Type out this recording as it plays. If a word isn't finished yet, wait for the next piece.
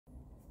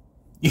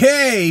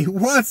Hey,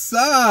 what's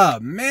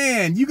up?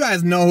 Man, you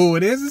guys know who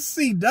it is. It's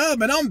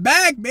CDub, and I'm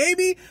back,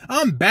 baby.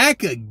 I'm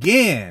back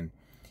again.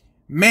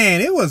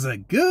 Man, it was a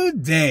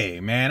good day,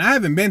 man. I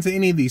haven't been to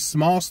any of these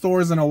small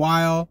stores in a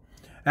while.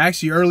 I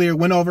actually earlier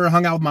went over,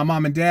 hung out with my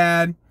mom and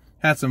dad,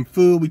 had some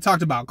food. We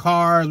talked about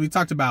cars. We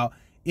talked about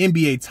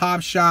NBA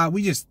Top Shot.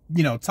 We just,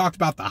 talked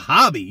about the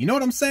hobby. You know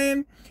what I'm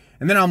saying?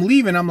 And then I'm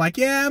leaving. I'm like,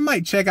 yeah, I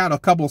might check out a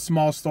couple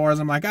small stores.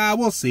 I'm like,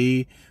 we'll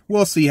see.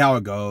 We'll see how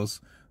it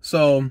goes.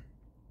 So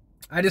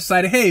I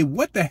decided, hey,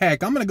 what the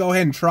heck? I'm going to go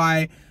ahead and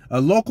try a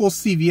local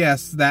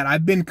CVS that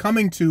I've been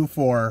coming to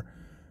for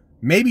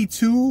maybe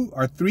 2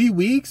 or 3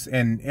 weeks.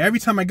 And every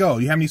time I go,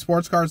 you have any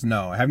sports cards?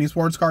 No. Have any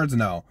sports cards?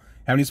 No.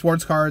 Have any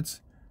sports cards?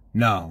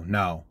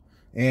 No.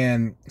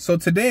 And so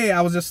today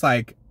I was just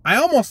like, I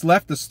almost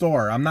left the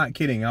store. I'm not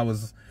kidding. I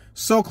was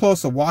so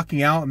close to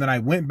walking out. And then I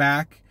went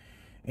back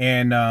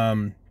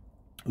and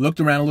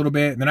looked around a little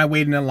bit. And then I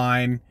waited in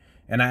line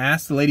and I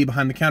asked the lady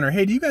behind the counter,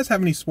 hey, do you guys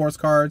have any sports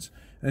cards?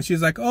 And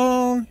she's like,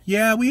 oh,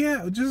 yeah, we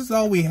have, this is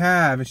all we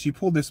have. And she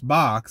pulled this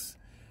box,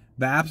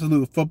 the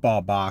Absolute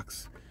Football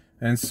box.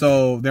 And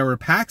so there were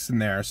packs in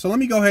there. So let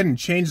me go ahead and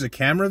change the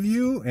camera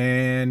view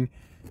and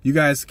you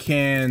guys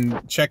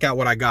can check out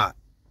what I got.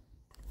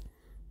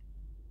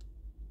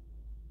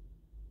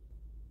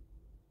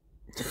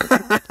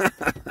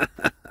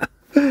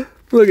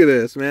 Look at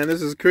this, man.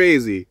 This is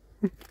crazy.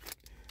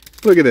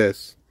 Look at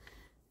this.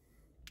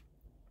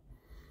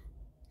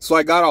 So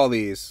I got all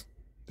these.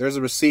 There's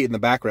a receipt in the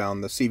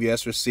background, the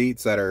CVS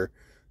receipts that are,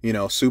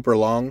 super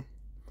long.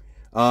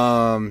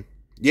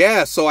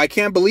 Yeah, so I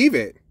can't believe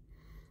it.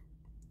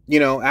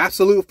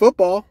 Absolute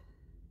Football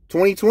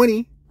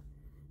 2020.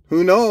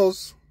 Who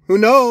knows? Who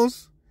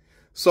knows?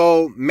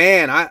 So,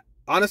 man, I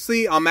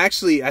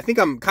think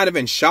I'm kind of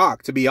in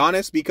shock, to be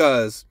honest,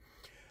 because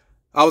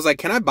I was like,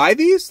 can I buy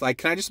these? Like,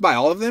 can I just buy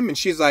all of them? And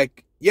she's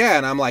like, yeah.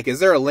 And I'm like, is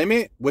there a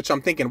limit? Which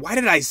I'm thinking, why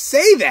did I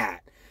say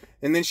that?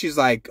 And then she's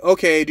like,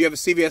 okay, do you have a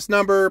CVS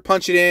number?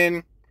 Punch it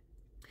in.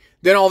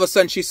 Then all of a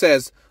sudden she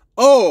says,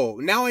 oh,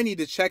 now I need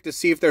to check to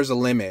see if there's a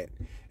limit.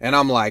 And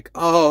I'm like,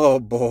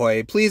 oh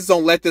boy, please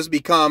don't let this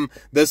become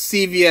the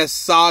CVS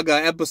Saga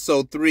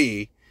episode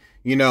 3,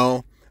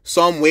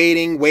 So I'm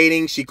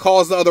waiting. She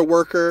calls the other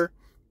worker,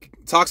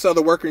 talks to the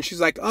other worker, and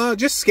she's like,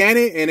 just scan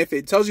it. And if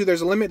it tells you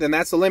there's a limit, then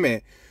that's the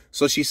limit.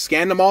 So she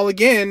scanned them all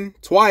again,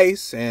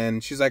 twice.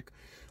 And she's like,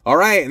 all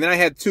right. And then I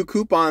had 2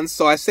 coupons.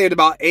 So I saved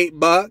about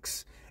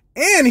 $8.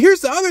 And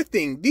here's the other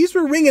thing. These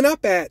were ringing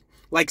up at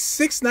like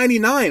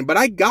 $6.99, but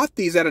I got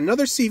these at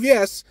another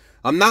CVS.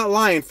 I'm not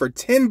lying, for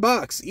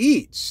 $10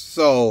 each.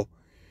 So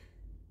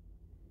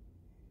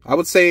I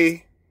would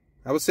say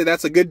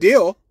that's a good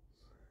deal.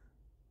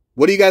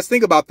 What do you guys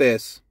think about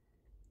this?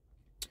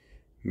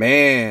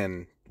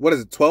 Man, what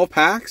is it? 12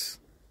 packs?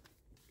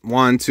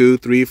 1, 2,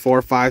 3,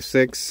 4, 5,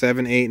 6,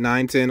 7, 8,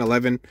 9, 10,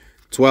 11,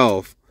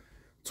 12.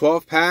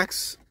 12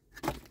 packs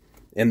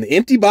and the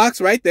empty box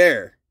right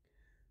there.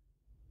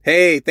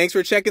 Hey, thanks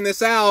for checking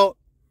this out.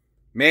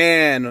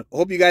 Man,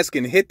 hope you guys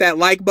can hit that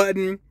like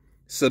button,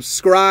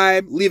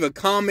 subscribe, leave a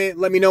comment,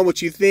 let me know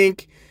what you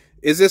think.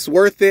 Is this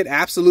worth it?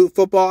 Absolute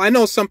Football. I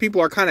know some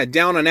people are kind of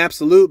down on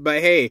Absolute,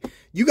 but hey,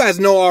 you guys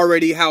know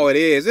already how it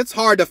is. It's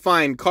hard to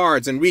find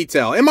cards in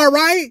retail. Am I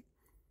right?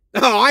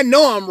 Oh, I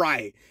know I'm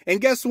right. And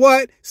guess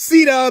what?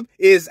 CDub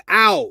is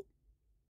out.